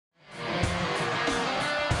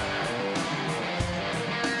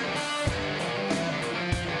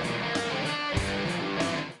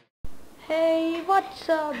What's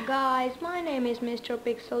up guys, my name is Mr.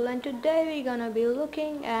 Pixel and today we're gonna be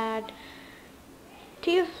looking at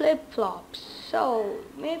T flip-flops. So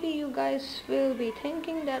maybe you guys will be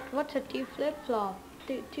thinking that what's a T flip-flop?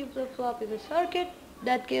 T flip-flop is a circuit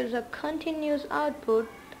that gives a continuous output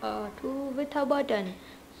with a button.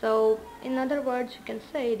 So in other words you can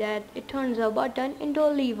say that it turns a button into a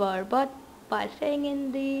lever, but by staying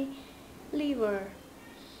in the lever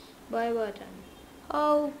by button.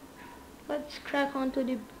 Oh, let's crack on to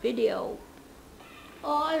the video.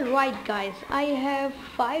 Alright guys, I have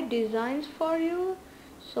 5 designs for you.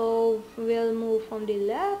 So we'll move from the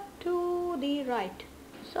left to the right.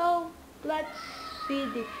 So let's see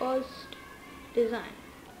the first design.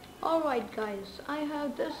 Alright guys, I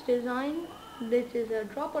have this design. This is a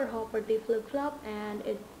dropper hopper T flip-flop and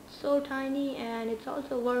it's so tiny, and it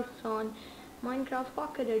also works on Minecraft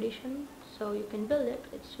Pocket Edition. So you can build it.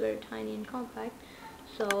 It's very tiny and compact.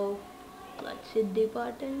 So let's hit the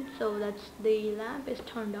button. So that's the lamp is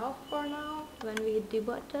turned off for now. When we hit the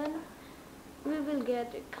button, we will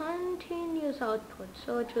get a continuous output.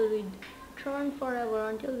 So it will be turned forever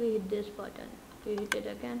until we hit this button. We hit it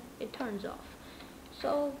again, it turns off.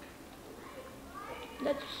 So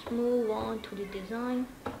let's move on to the design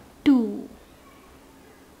 2.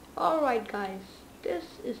 Alright guys, this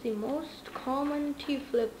is the most common T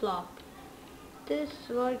flip-flop. This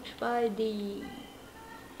works by the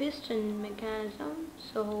piston mechanism.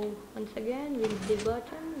 So once again we hit the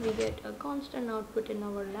button, we get a constant output in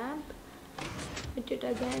our lamp. Hit it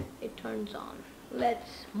again, it turns on.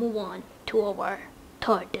 Let's move on to our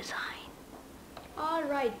third design.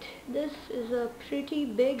 Alright, this is a pretty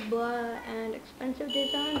big and expensive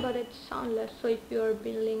design, but it's soundless. So if you're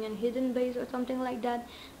building a hidden base or something like that,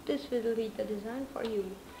 this will be the design for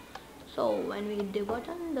you. So when we hit the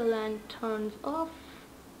button, the lamp turns off.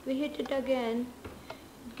 We hit it again,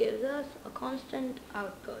 gives us a constant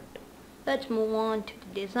output. Let's move on to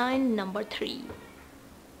the design number 3.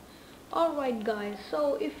 Alright guys,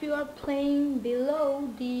 so if you are playing below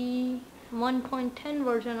the 1.10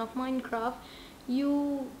 version of Minecraft,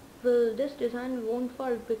 this design won't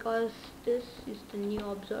work, because this is the new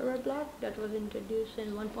observer block that was introduced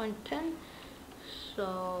in 1.10.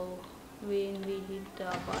 So when we hit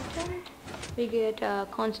the button, we get a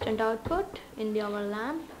constant output in our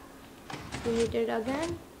lamp. We hit it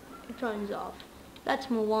again, it turns off. Let's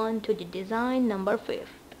move on to the design number 5.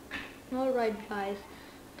 Alright guys,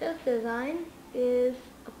 this design is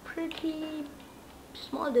a pretty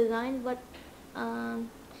small design, but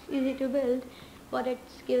it's easy to build, but it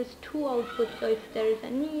gives 2 outputs. So if there is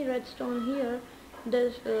any redstone here,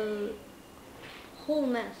 this will whole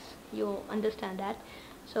mess, you'll understand that.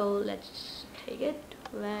 So let's take it.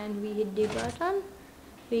 When we hit the button,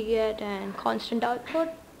 we get a constant output.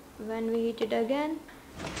 When we hit it again,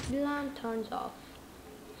 the lamp turns off.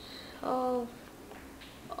 So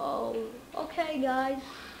okay guys,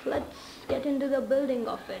 let's get into the building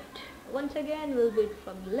of it. Once again we'll build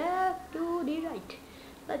from left to the right.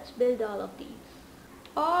 Let's build all of these.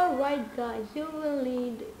 Alright guys, you will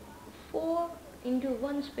need 4 into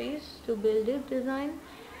 1 space to build this design,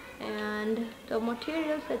 and the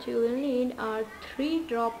materials that you will need are 3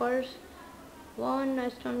 droppers, 1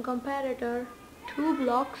 redstone comparator, 2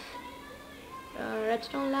 blocks,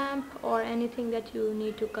 redstone lamp or anything that you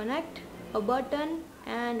need to connect, a button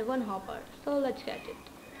and 1 hopper. So let's get it.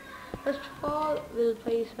 First of all, we'll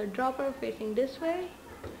place a dropper facing this way,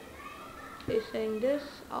 facing this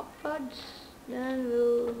upwards. Then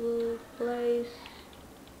we'll place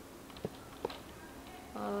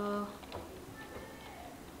a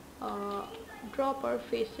dropper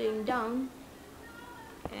facing down,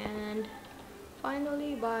 and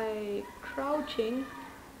finally by crouching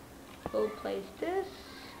we'll place this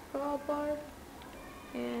dropper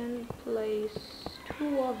and place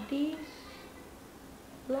 2 of these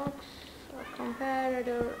blocks, a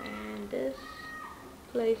comparator, and this.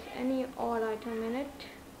 Place any odd item in it.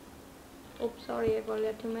 Oops, sorry, I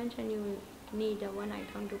forgot to mention you need 1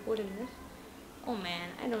 item to put in this. Oh man,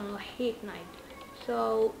 I don't know, I hate night.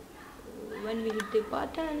 So when we hit the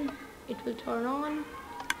button, it will turn on.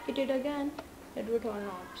 Hit it again, it will turn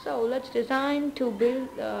off. So let's design to build.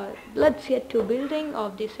 Let's get to building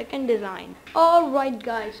of the second design. Alright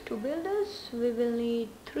guys, to build this we will need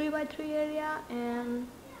 3x3 area and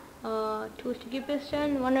 2 sticky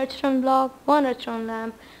piston, 1 redstone block, 1 redstone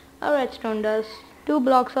lamp, a redstone dust, 2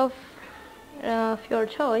 blocks of your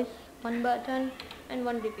choice, 1 button and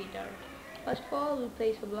 1 repeater. First of all, we'll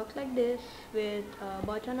place a block like this with a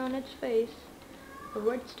button on its face, a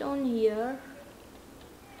redstone here,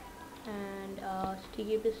 and a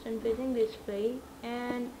sticky piston facing this way.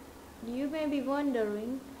 And you may be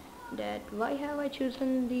wondering that why have I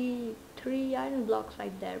chosen the 3 iron blocks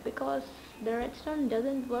right there, because the redstone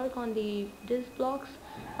doesn't work on these blocks,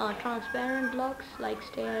 transparent blocks like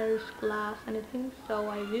stairs, glass, anything. So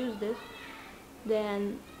I use this.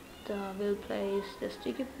 Then we'll place the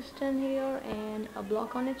sticky piston here and a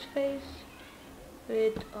block on its face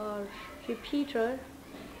with a repeater,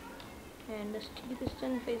 and the sticky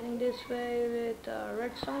piston facing this way with a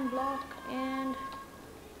redstone block, and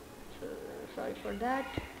sorry for that,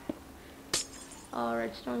 a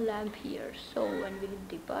redstone lamp here. So when we hit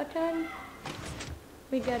the button,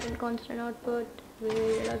 we get a constant output. We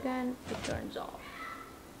hit it again, it turns off.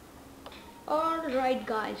 Alright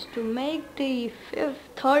guys, to make the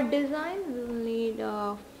third design, we'll need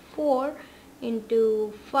a 4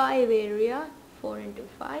 into 5 area, 4 into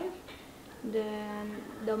 5. Then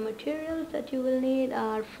the materials that you will need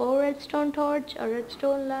are 4 redstone torch, a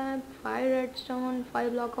redstone lamp, 5 redstone,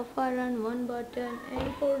 5 block of iron, 1 button,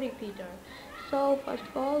 and 4 repeater. So first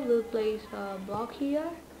of all, we'll place a block here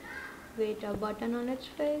with a button on its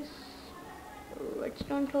face,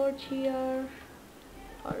 redstone torch here,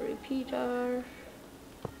 a repeater,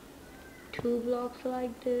 2 blocks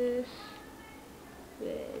like this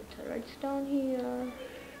with a redstone here,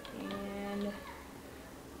 and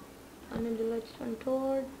another redstone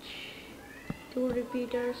torch, 2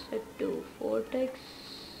 repeaters at 2 vortex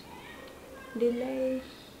delays,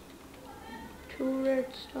 2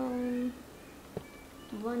 redstone,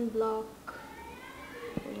 1 block,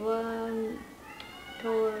 1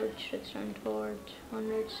 torch, redstone torch, 1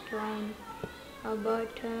 redstone, a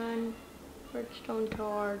button, redstone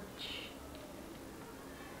torch,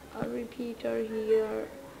 a repeater here,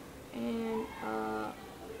 and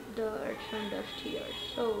the redstone dust here.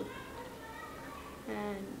 So,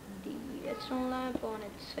 and the redstone lamp on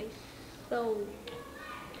its face. So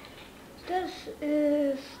this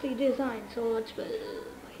is the design. So let's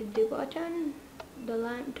hit the button, the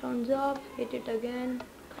lamp turns off, hit it again,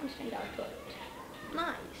 constant output.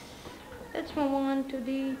 Nice. Let's move on to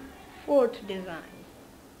the fourth design.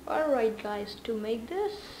 Alright guys, to make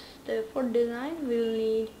this, the fourth design, we will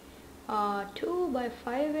need 2 by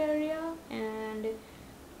 5 area, and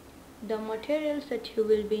the materials that you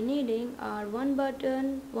will be needing are 1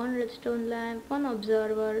 button, 1 redstone lamp, 1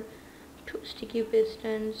 observer, 2 sticky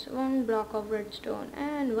pistons, 1 block of redstone,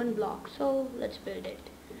 and 1 block. So let's build it.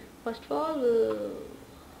 First of all,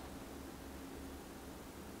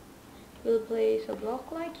 we'll place a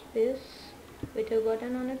block like this with a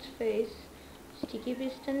button on its face, sticky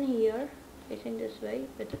piston here facing this way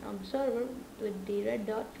with an observer with the red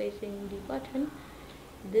dot facing the button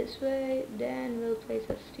this way. Then we'll place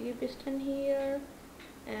a sticky piston here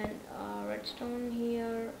and a redstone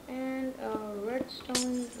here and a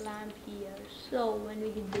redstone lamp here. So when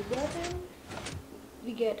we hit the button,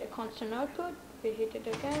 we get a constant output. We hit it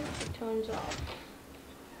again, it turns off.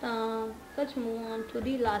 Let's move on to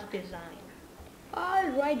the last design.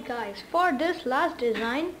 Alright guys, for this last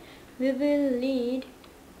design we will need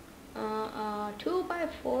a 2 by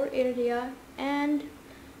 4 area and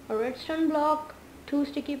a redstone block, 2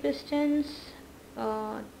 sticky pistons,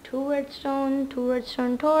 2 redstone torch,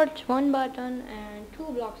 1 button, and 2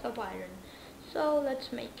 blocks of iron. So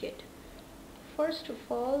let's make it. First of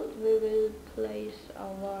all, we will place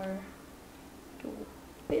our 2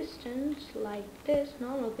 pistons like this,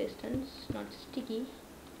 normal pistons, not sticky,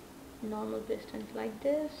 normal pistons like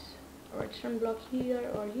this. Redstone block here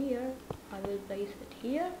or here. I will place it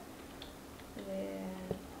here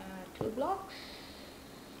with 2 blocks,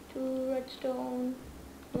 2 redstone,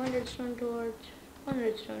 1 redstone torch, 1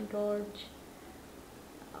 redstone torch,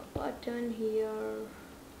 a button here.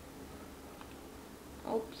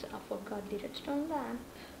 Oops, I forgot the redstone lamp.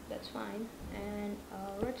 That's fine. And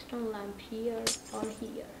a redstone lamp here or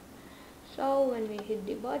here. So when we hit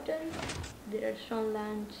the button, the redstone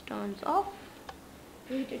lamp turns off.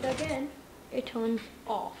 Hit it again, it turns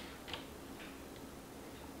off.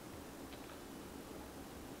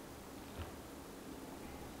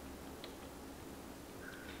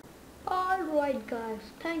 Alright guys,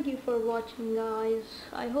 thank you for watching guys.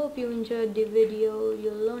 I hope you enjoyed the video,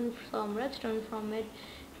 you learned some redstone from it,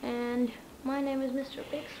 and my name is Mr.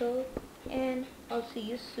 Pixel, and I'll see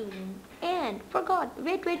you soon. And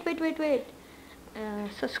wait,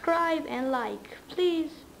 subscribe and like,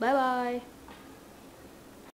 please. Bye bye.